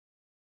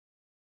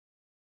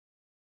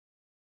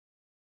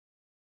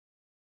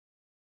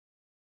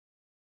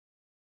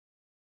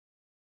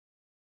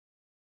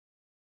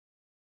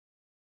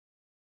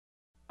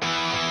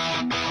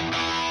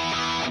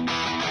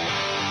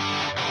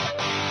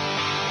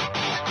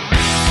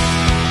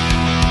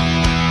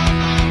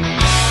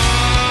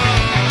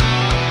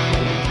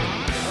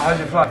How's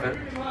your flight, man?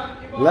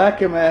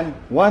 Lekker, man.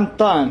 One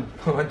time.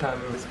 One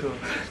time, it was cool.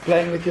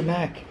 Playing with your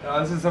Mac. No,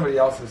 this is somebody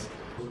else's.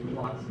 He doesn't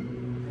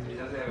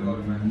have a lot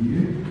of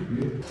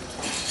money.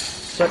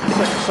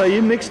 So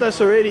you mixed us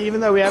already,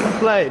 even though we haven't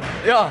played?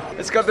 Yeah,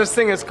 it's got this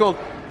thing, it's called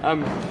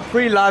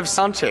pre-live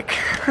sound check.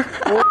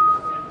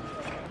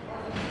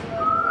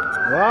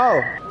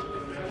 Wow.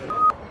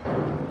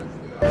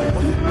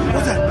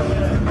 What's that?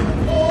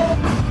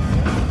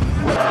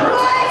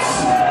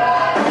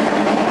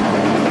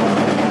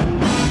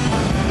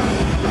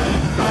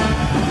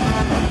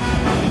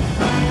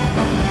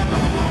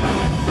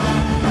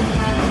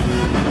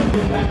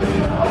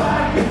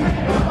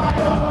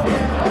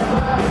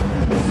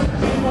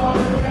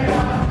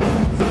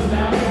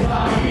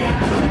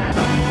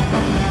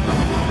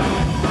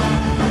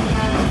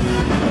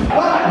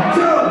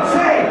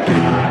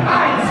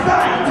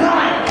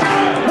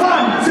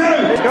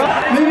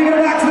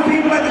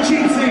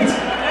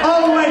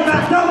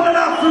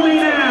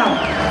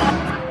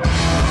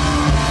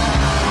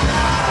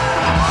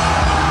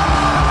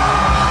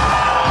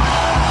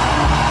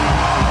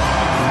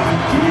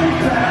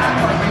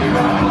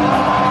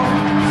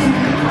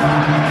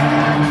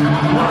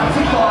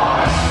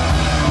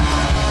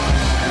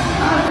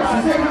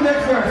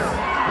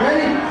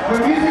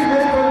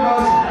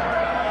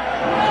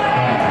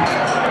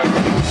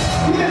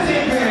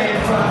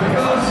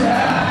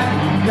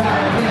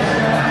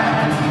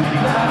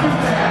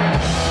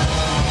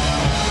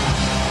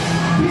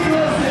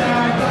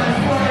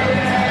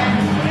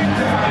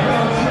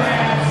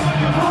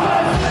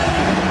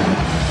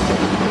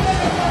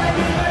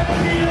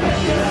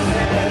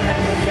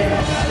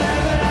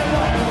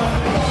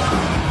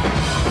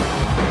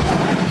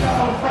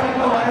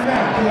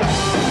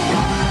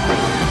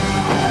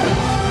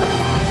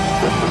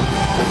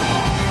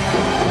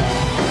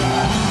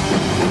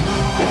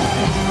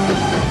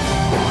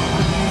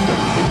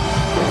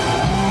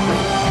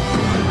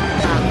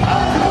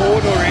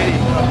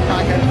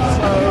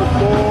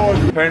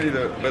 Apparently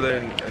the weather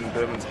in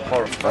Durban's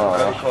horrible.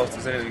 Oh. Cost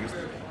is anything.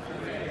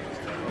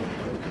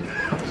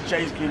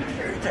 Jay's getting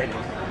irritated.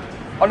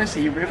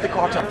 Honestly, he revved the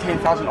car to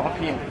 10,000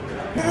 RPM.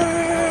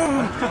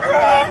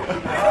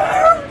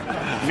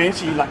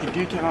 Eventually, like a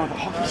dude came out with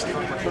a hockey stick.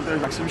 I thought there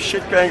was like some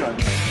shit going on.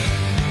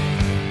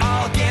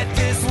 I'll get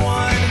this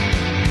one,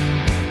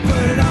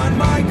 put it on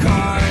my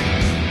card.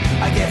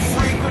 I get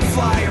frequent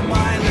flyer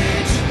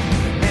mileage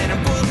and a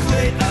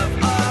booklet of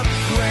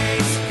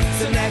upgrades.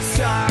 So next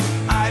time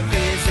I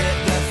visit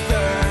the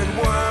third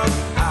world,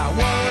 I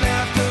won't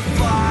have to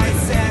fly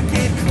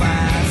second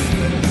class.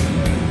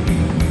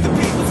 The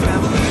People's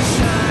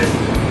Revolution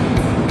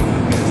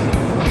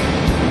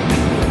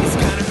is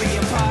gonna be a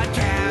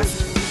podcast.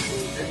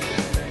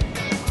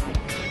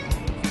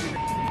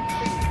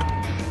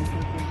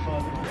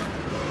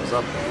 What's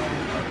up?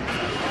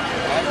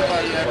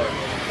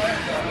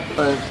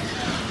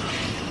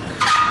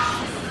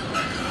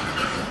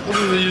 This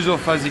is the usual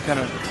fuzzy kind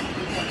of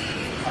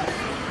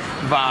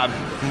vibe,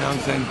 you know what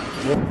I'm saying?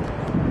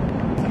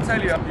 I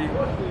tell you,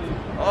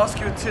 I'll ask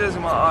you with tears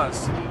in my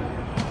eyes.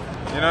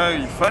 You know,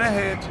 you phone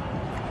ahead,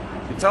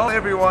 you tell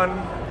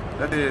everyone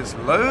that there's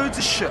loads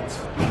of shit,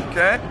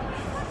 okay?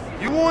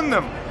 You warn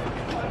them,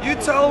 you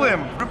tell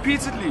them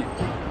repeatedly.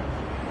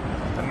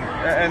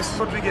 And this is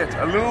what we get,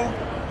 a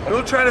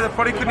little trailer that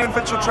probably couldn't even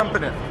fit your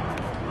trumpet in.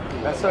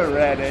 That's so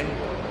rad, eh?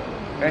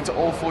 Going to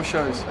all 4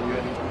 shows. Are you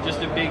ready?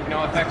 Just a big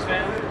NOFX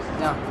fan?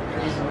 No.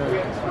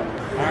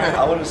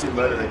 I want to see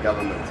Murder the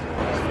Government.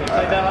 You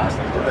played that last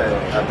night?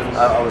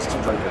 I was too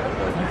drunk.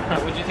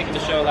 What did you think of the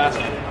show last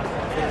night?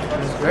 It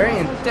was very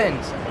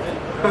intense.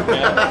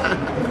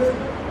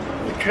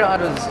 The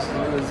crowd was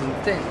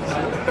intense.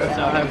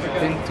 So I've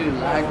been to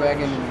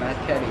Lagwagon and Mad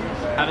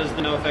Caddies. How does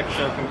the NOFX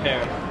show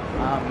compare?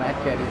 Mad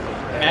Caddies.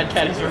 Mad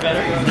Caddies were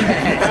better?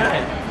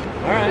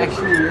 Alright.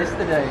 Actually,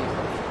 yesterday,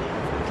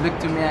 it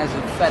looked to me as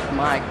if Fat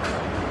Mike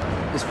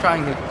is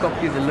trying to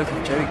copy the look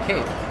of Joey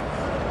K.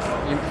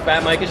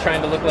 Fat Mike is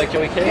trying to look like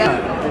Joey K? Yeah,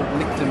 it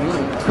looked to me.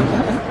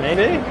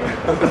 Maybe.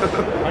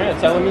 Alright,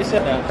 tell him you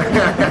said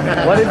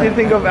that. What did you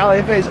think of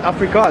LFA's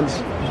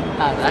Afrikaans?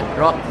 That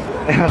rocked.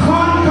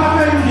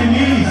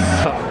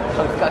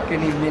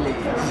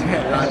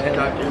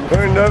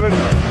 We're in Durban,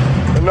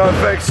 the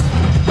NOFX,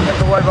 at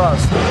the White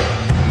House.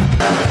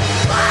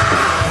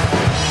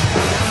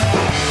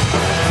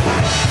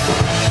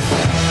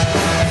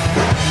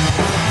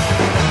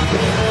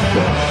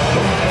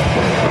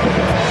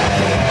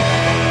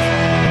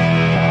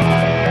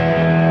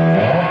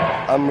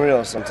 I'm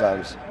real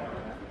sometimes.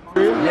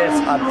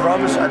 Yes, I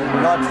promise I did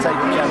not take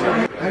the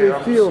camera. How do you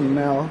feel,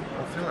 Mel?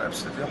 I feel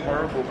absolutely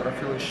horrible, but I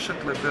feel a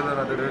shitload better than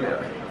I did earlier.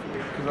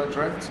 Because I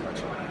drank too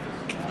much.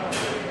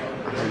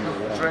 I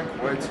drank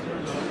way too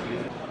much.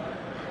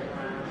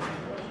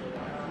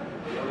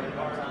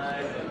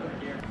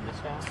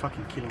 It's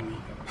fucking killing me.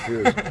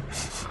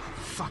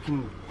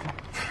 Fucking.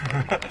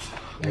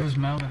 It was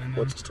Melvin. And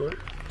What's the story?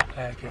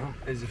 okay.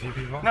 There's a few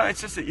people. No,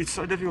 it's just it's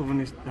so difficult when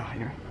it's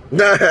anyway.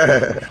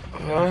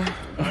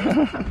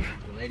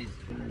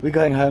 We're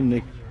going home,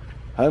 Nick.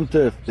 Home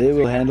turf. There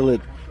we'll handle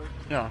it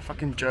Yeah,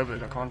 fucking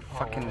Joburg. I can't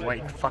fucking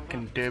wait.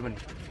 Fucking Durban.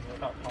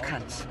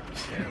 Cunts.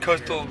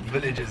 Coastal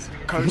villages.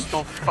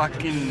 Coastal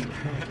fucking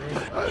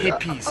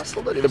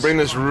hippies. They bring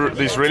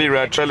these really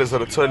rad trailers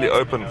that are totally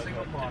open.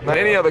 Not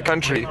any other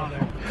country.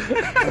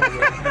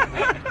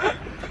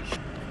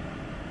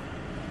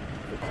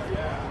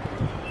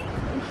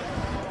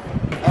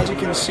 As you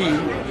can see,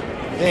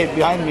 there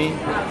behind me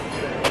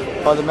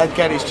are the Mad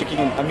Caddies checking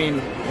in. I mean,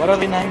 what are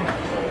their names?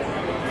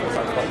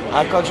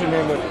 I can't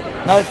remember.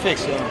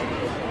 NOFX, yeah.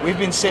 We've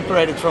been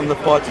separated from the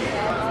party.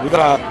 We've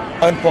got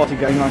our own party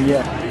going on here.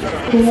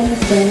 Okay,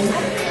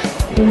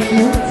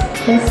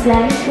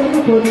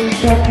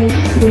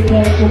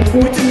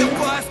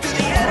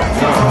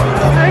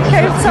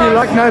 Do you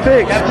like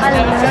NOFX? I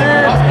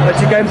love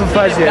But you're going for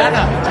fuzz here.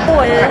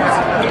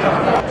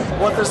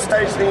 What the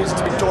stage needs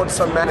to be taught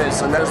some manners,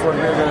 and that is what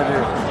we're going to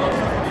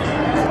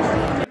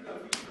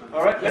do.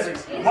 Alright,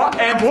 let's.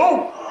 And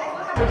whoa!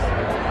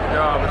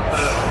 Yeah,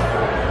 but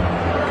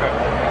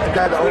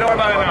Okay, we don't worry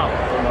about it now.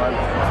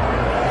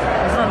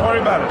 Let's not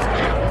worry about it.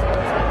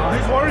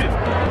 Who's worried?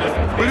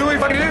 We do what we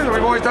fucking do, what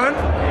we've always done.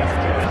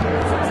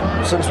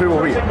 Since we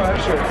were weak.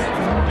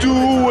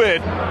 Do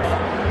it!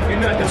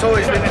 It's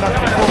always been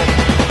enough before.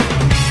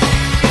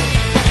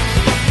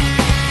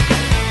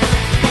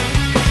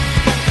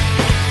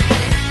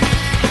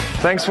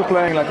 Thanks for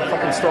playing like a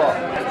fucking star.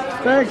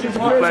 Thanks, it's a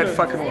You played pleasure.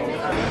 fucking well.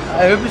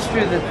 I hope it's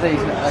true that they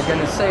are going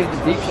to save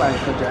the decline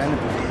for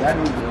Johannesburg. That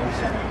would be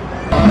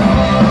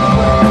awesome.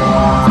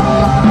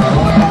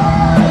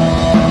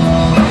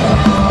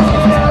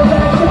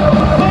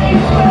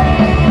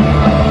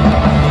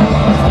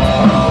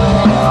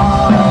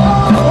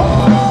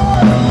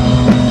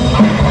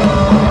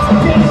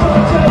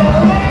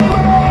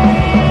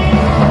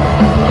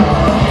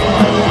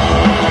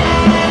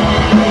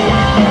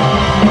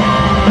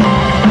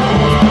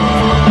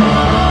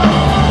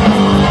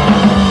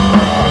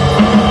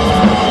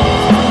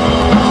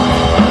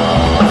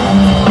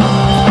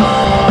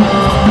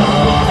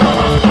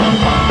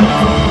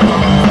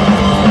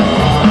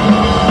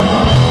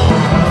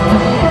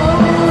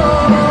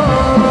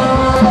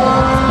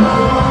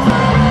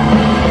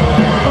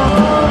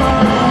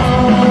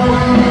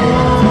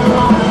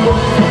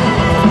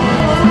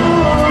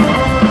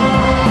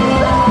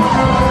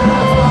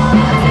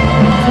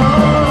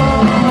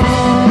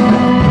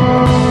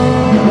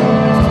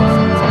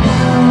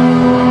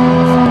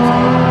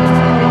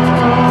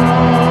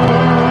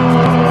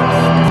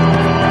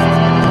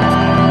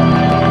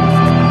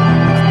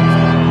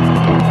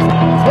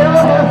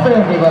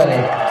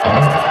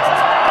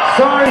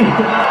 Sorry,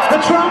 the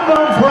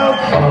trombone broke.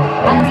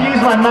 I had to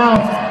use my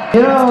mouth.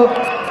 You know,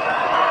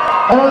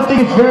 I don't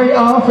think it's very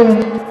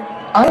often.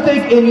 I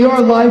think in your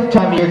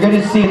lifetime you're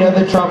going to see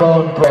another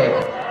trombone break.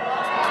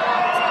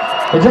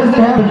 It doesn't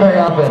happen very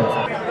often.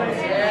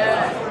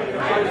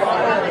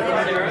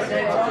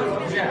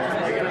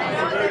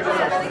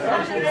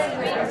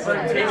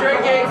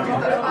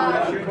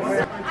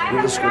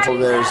 In the scuttle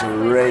there is a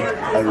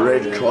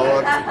red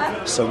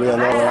card, so we are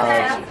not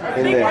allowed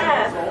in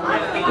there.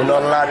 We're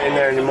not allowed in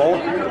there anymore.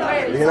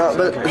 You know,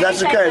 but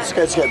that's okay, it's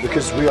okay,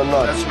 because we are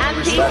not.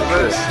 That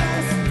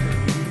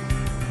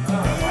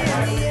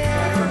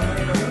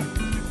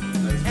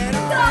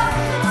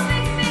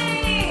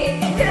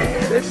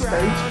This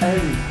stage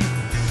ends.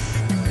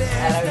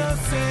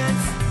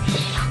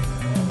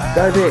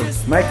 Go there,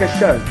 make a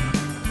show.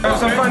 Have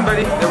some fun,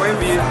 buddy. They're waiting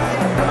for you.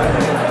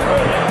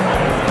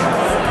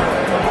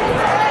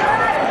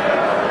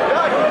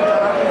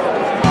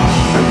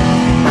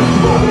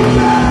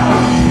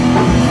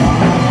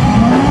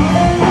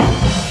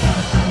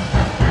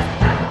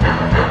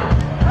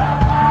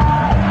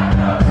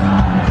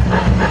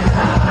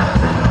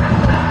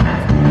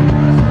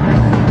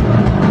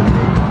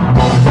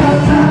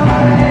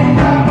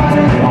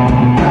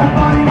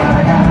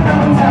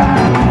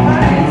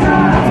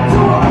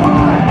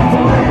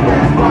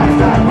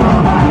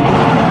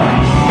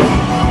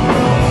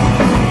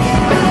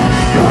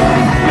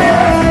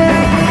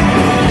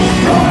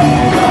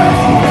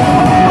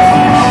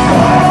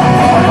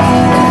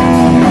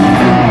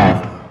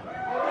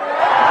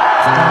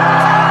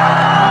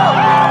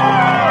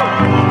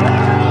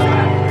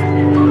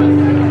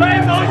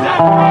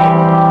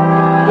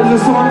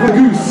 This is the one for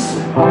Goose.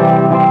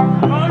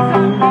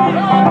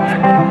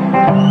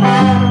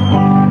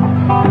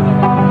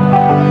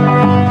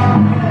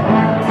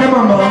 Come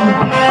on,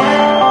 Mom.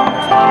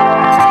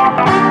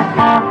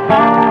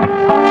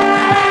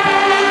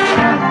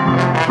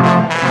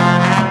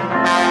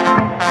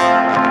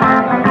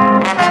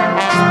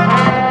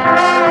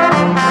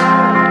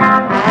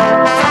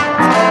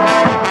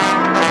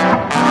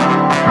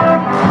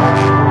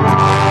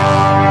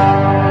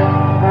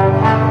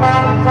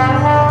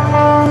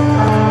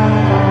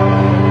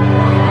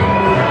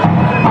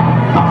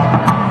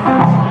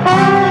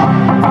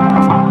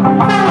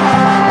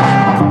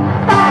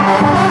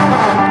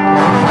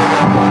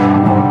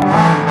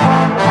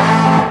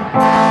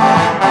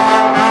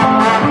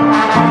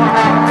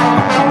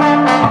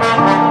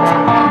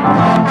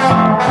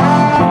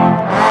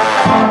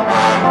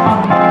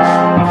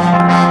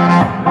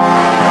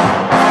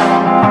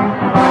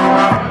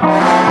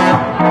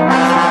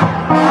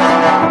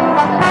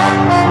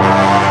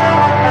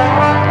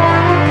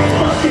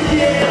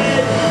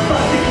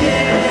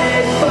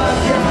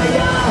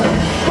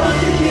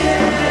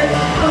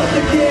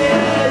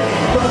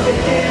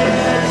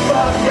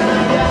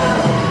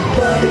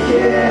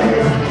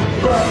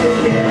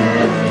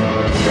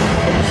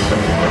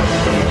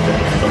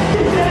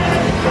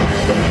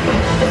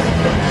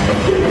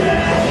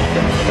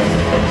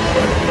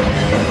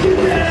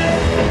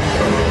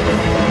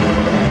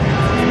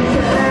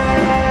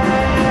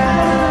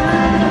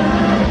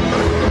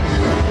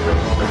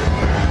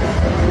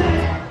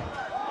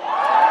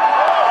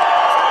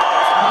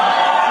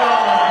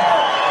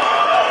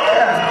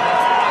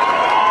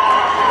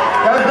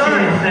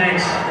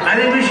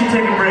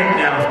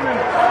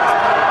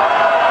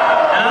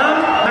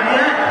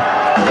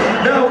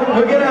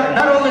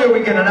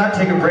 we're gonna not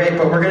take a break,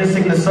 but we're gonna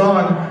sing the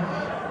song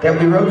that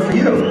we wrote for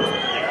you.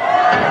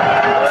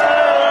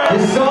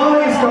 This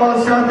song is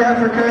called South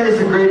Africa is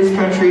the greatest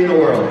country in the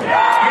world.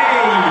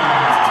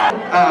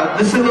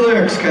 Listen to the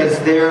lyrics, because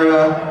they're,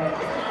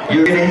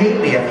 you're gonna hate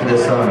me after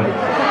this song.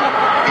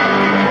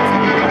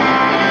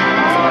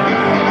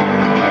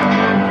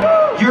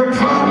 You're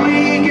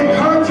probably get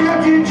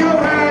carjacked in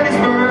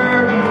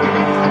Johannesburg,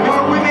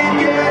 while women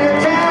get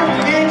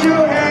attacked in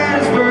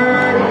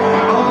Johannesburg.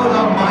 All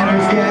the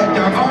miners get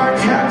their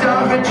arms hacked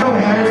off in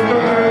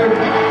Johannesburg,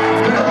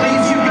 but at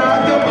least you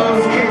got the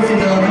most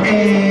cases of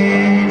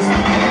AIDS.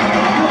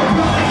 You'll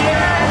probably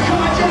get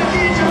carjacked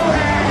in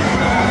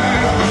Johannesburg,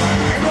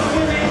 while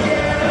women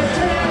get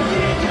attacked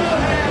in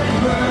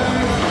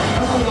Johannesburg.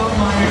 All the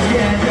miners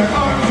get their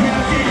arms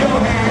hacked in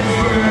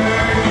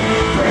Johannesburg,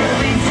 but at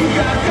least you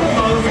got the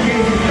most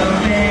cases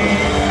of AIDS.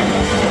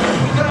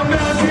 The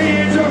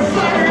mountains are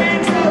flatter in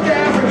South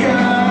Africa.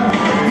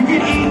 You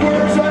can eat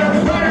worms on a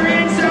platter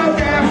in South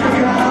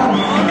Africa.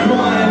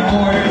 Law and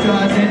order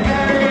doesn't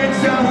matter in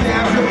South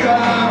Africa,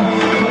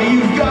 but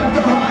you've got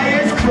the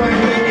highest crime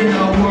rate in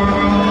the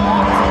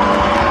world.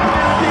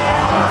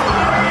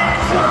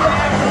 South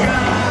Africa.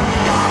 You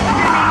can eat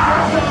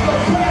worms on a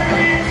platter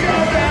in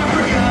South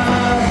Africa.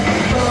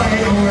 Law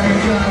and order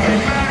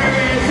doesn't matter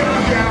in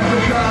South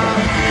Africa,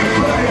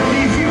 but at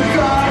least you've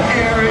got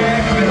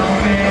Eric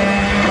Melvin.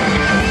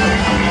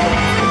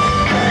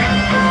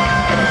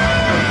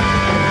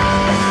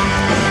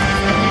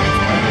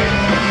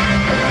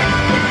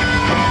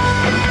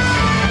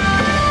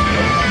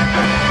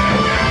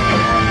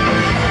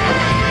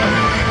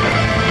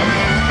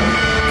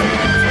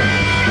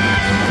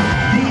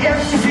 The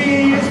ecstasy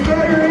is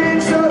better in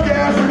South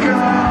Africa,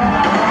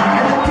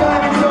 and the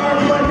diamonds are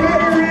blood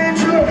better in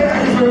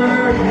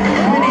Johannesburg.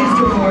 Winnie's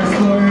divorce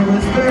lawyer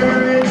was better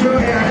in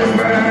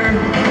Johannesburg.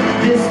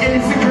 This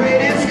is the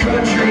greatest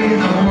country in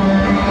the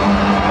world.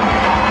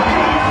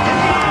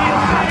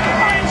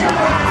 In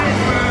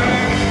Johannesburg,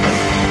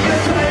 the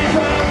diamonds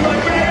are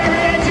blood better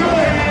in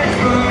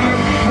Johannesburg.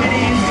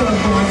 Winnie's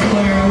divorce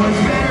lawyer was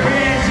better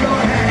in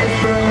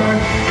Johannesburg.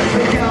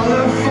 But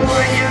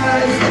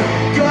California's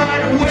got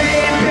way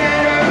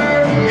better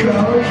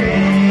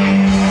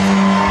cocaine.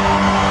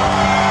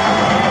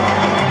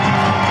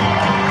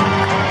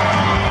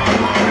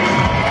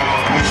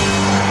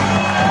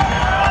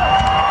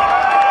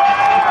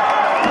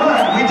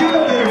 What? We do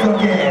have better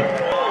cocaine.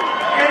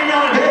 Hey,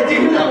 do you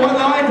hear that one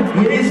line?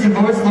 Winnie's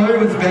divorce lawyer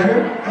was better?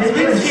 That's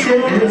good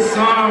shit, dude. This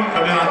song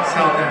about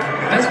South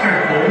Africa. That's kind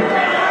of cool. You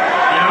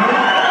know?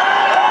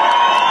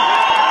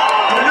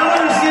 But no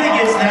other city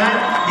gets that.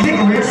 You think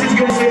Rich is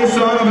gonna sing a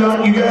song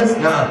about you guys?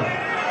 Nah.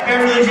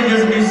 Every religion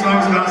doesn't do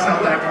songs about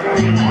South Africa.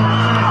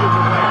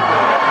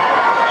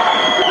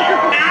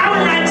 I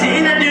would like to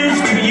introduce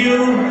to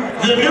you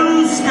the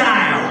new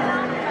style.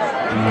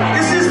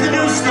 This is the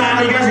new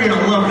style. You guys are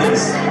gonna love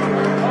this.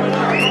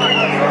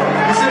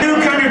 It's a new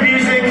kind of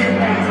music.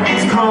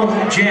 It's called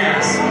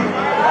jazz.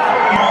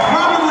 You've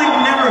probably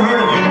never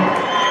heard of it.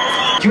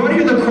 Do you want to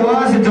hear the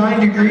Quaz, A Dying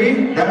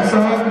Degree? That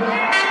song?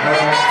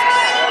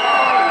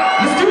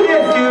 Let's do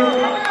this, dude.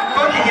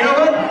 Fuck it, you know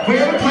what? We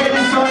haven't played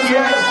this song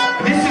yet.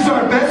 This is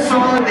our best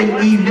song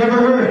that you've never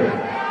heard.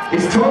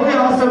 It's totally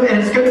awesome,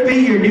 and it's going to be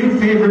your new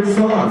favorite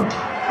song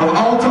of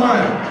all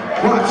time.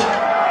 Watch.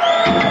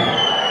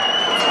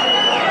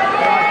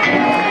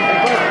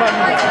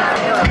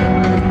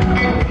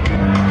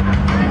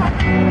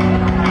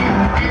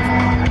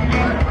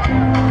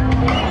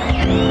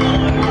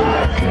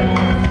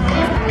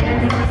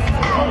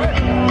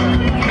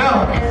 No,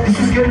 this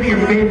is going to be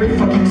your favorite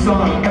fucking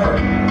song ever.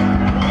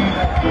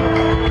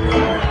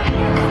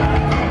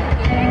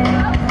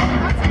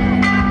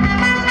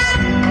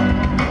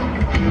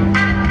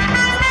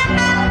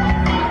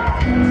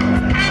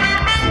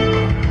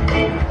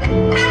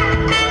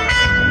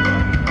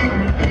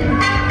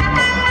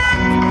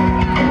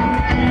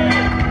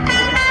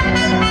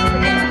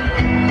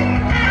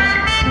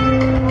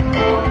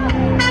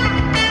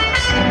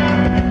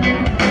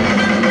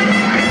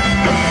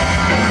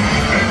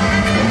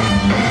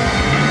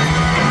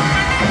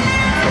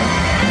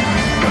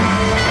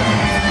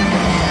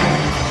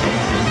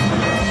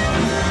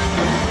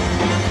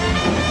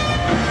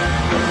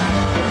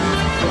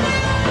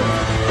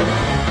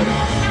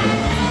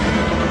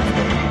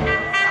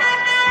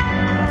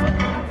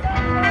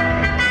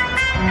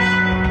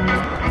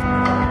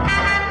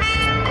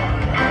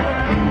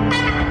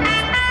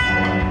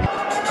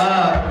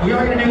 We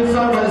are going to do a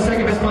song by the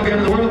second best punk band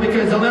in the world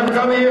because they'll never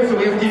come here, so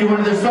we have to do one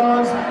of their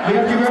songs. We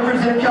have to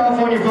represent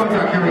California punk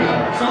rock. Here we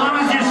go. So long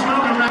as you're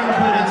smoking, I'm not gonna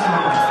play that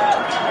song.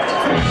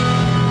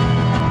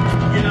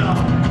 You know,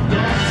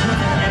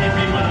 that's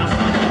anything but a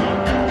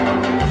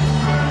song.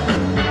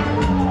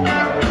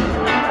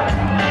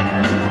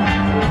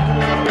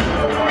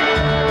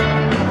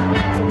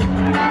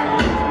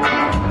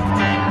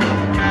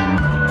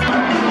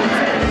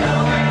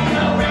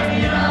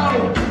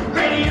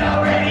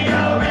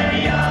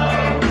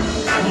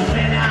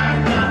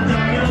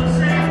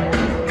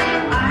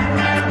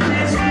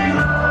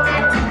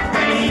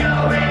 Radio.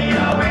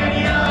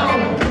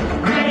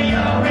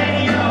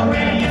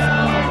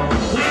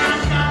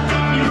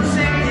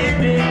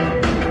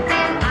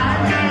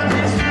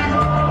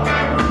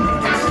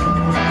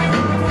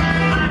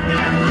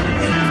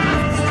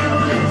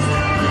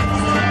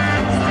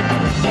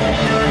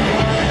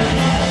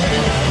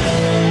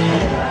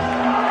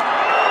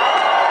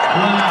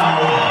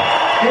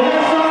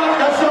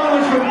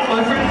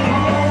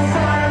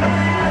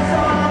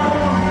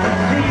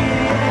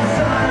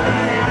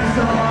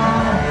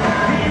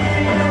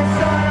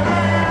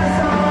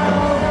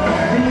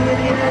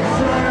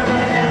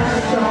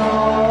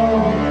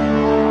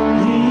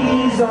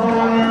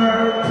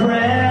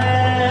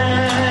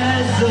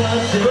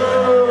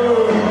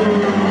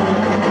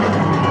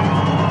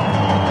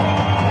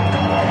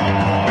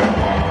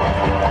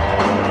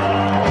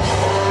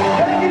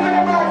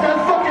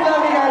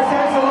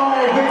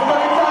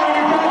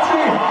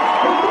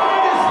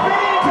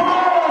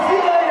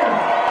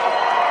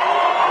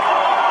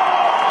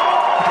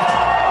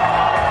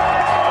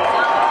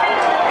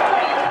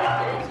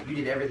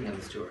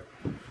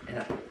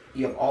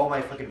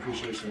 my fucking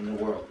appreciation in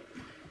the world.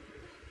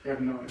 You have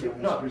no idea.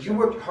 No, you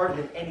worked harder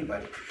than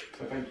anybody.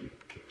 So thank you.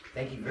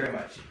 Thank you very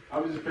much.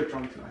 I was just a bit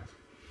drunk tonight.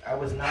 I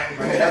was not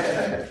bringing it up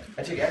tonight.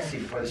 I took ecstasy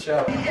before the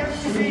show.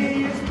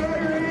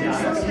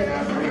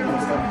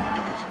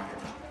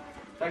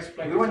 Thanks for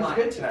playing. We weren't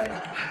good tonight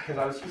because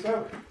I was too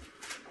sober.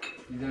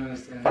 You don't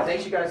understand.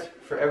 Thanks you guys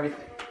for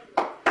everything.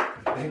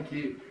 Thank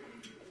you.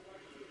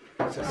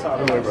 It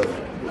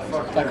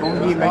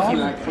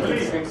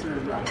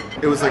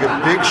was like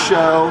a big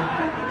show,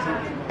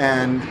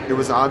 and it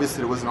was obvious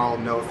that it wasn't all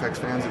NOFX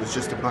fans. It was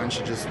just a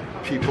bunch of just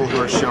people who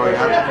are showing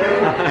up.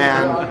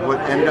 And what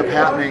ended up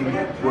happening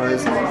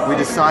was we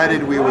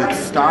decided we would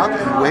stop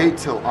and wait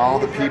till all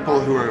the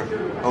people who were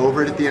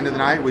over it at the end of the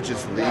night would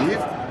just leave,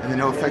 and the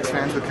NOFX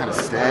fans would kind of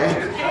stay.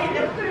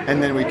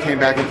 And then we came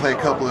back and play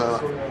a couple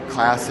of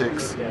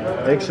classics.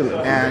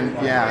 Excellent. And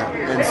yeah,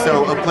 and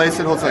so a place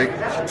that holds like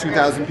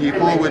 2,000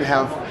 people would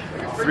have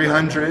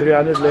 300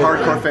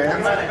 hardcore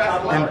fans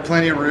and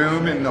plenty of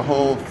room, and the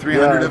whole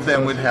 300 of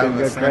them would have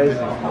a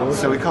slam.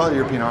 So we call it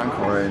European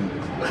Encore, and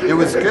it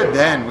was good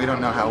then. We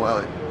don't know how well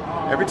it.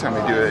 Every time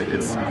we do it,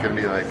 it's gonna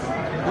be like,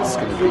 this is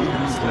gonna be.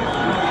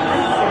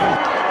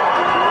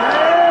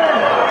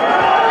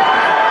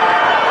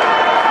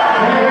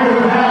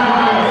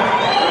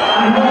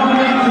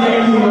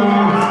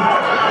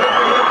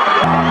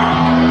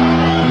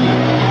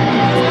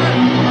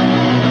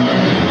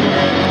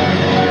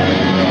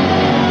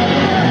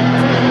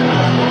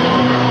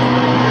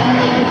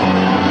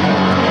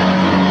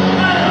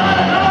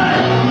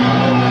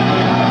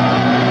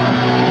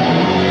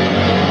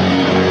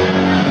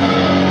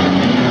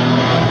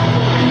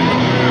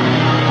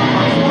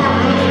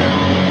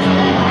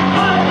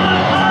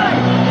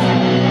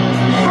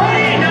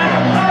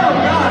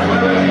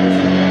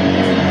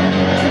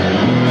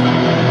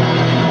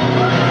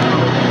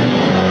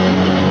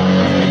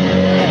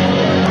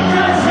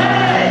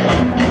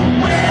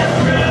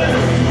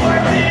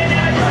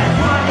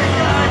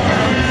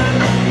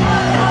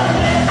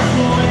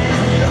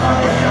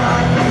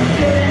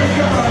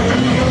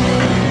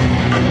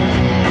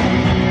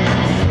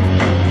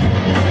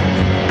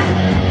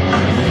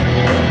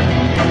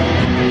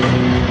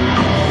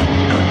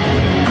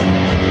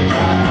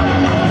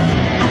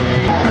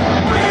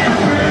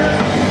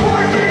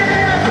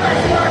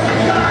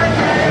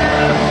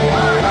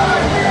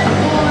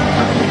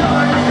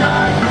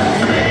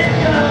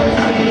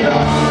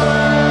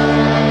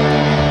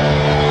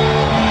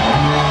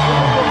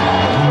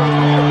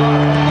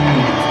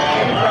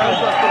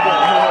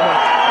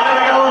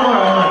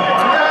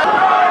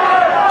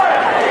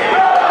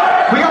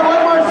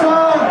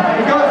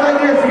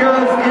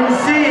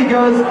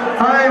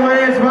 Hi, my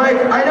name's Mike.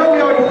 I know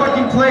we already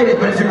fucking played it,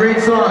 but it's a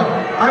great song.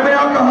 I'm an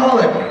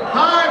alcoholic.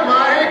 Hi, Mike.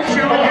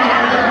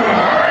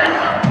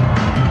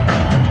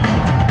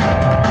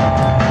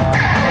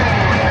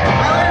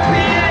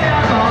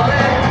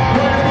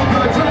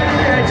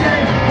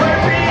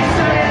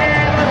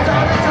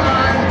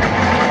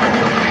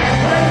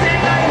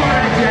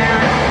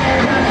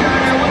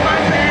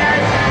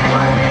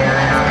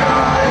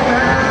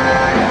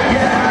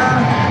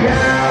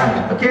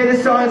 Okay,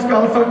 this song is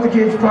called Fuck the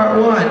Kids Part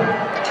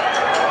 1.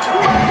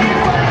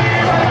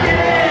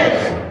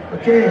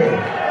 Okay.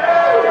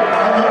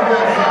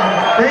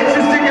 Thanks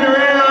for sticking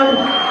around.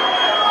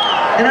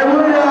 And I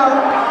would,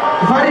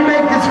 if I didn't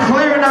make this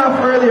clear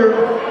enough earlier,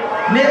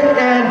 Nick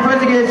and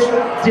Fuzigish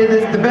did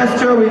the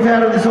best tour we've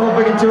had on this whole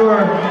fucking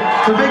tour.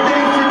 So big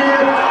thanks to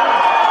Nick.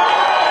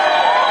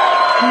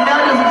 See,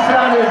 that doesn't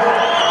sound as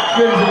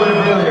good as it would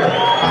have earlier.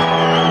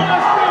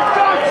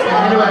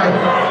 Anyway,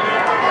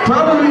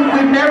 probably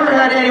we've never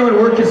had anyone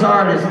work as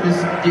hard as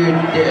this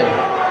dude did.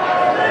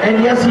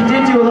 And yes, he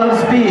did do a lot of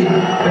speed,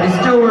 but he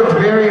still worked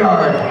very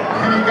hard.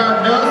 And he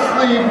got no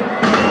sleep.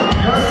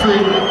 No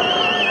sleep.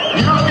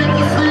 You don't get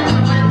to sleep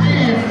when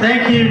we leave.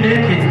 Thank you,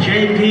 Nick and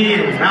JP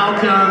and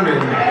Malcolm,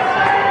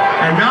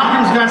 and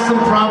Malcolm's got some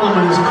problem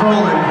with his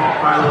colon,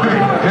 by the way.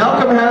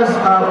 Malcolm has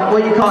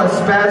what you call a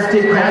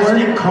spastic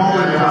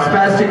colon.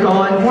 Spastic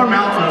colon. Poor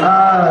Malcolm.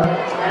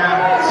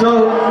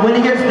 So when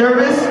he gets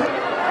nervous,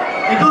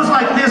 it goes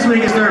like this when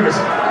he gets nervous.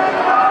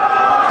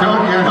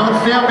 Don't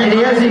stand behind. And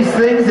he has these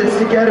things that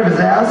stick out of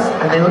his ass,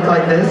 and they look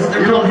like this.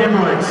 They're called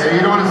hemorrhoids. Yeah,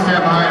 you don't want to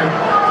stand behind him.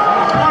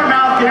 Poor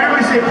Malcolm.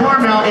 Everybody say poor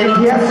Malcolm. And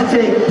he has to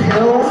take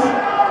pills.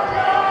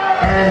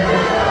 And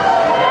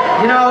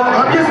you know,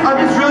 I'm just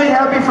really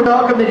happy for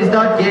Malcolm that he's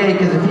not gay,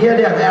 because if he had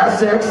to have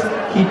ass sex,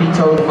 he'd be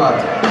totally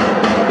fucked.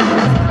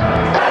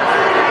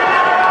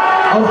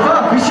 Oh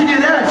fuck, we should do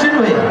that,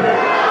 shouldn't we?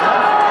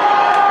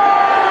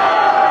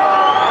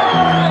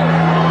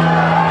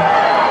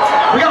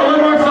 We got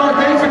one more song.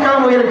 Thanks for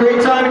coming. We had a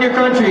great time in your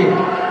country.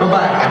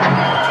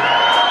 Bye-bye.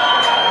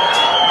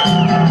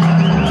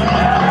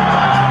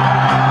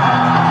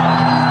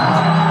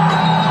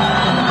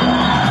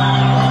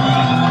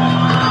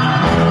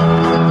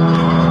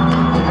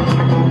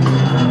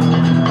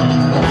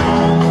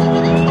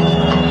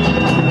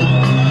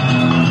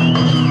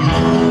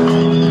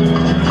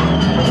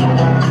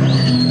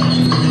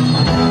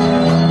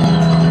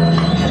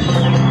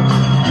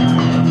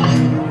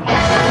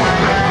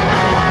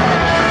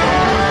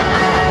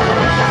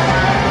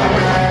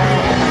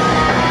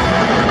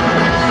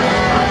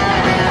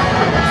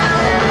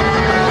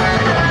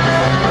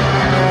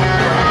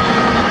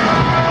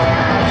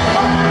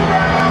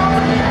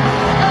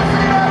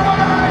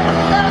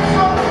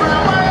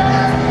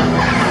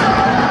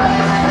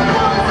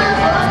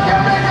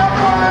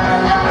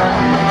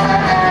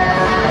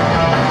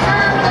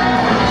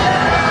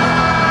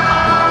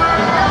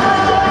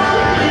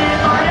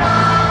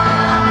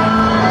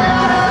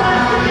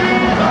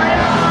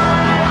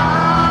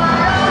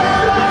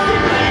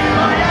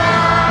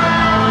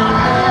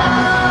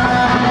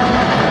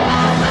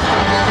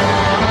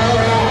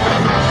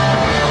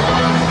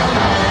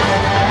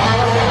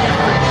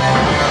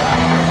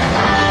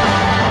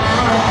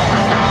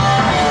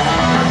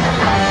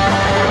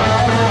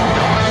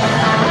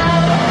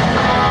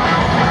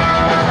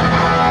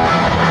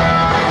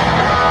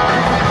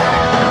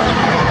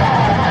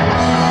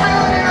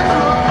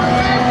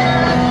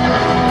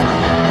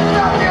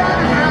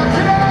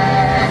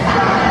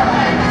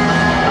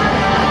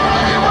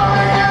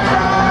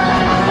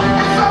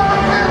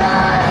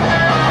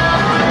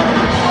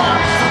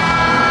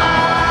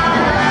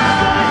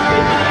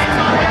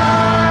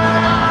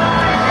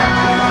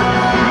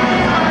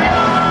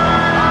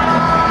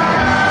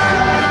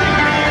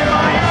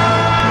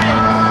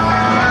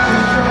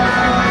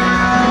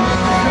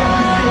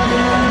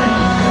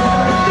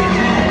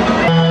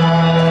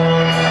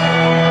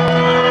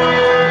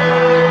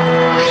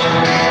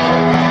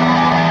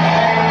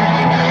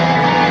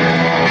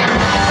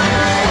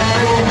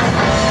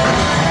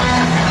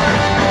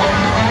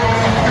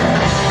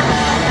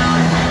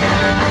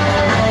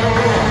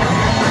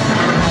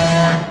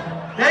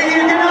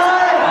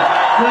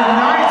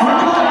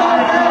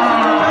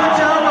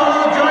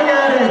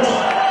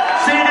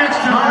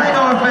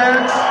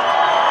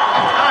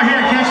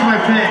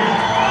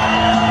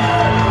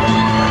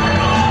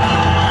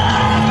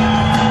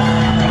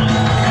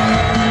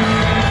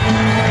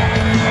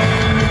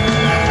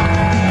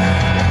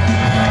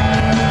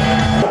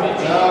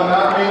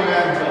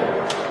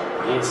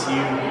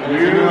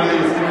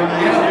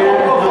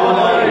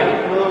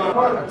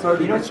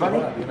 it's funny.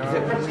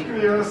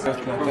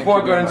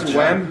 Before I go into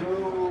Wham,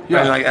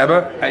 yeah, like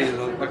ABBA. I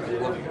love you.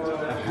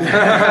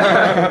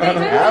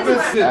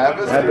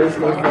 ABBA's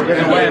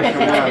and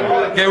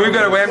Wham. Okay, we've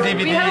got a Wham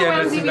DVD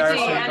and it's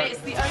embarrassing. And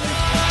it's the only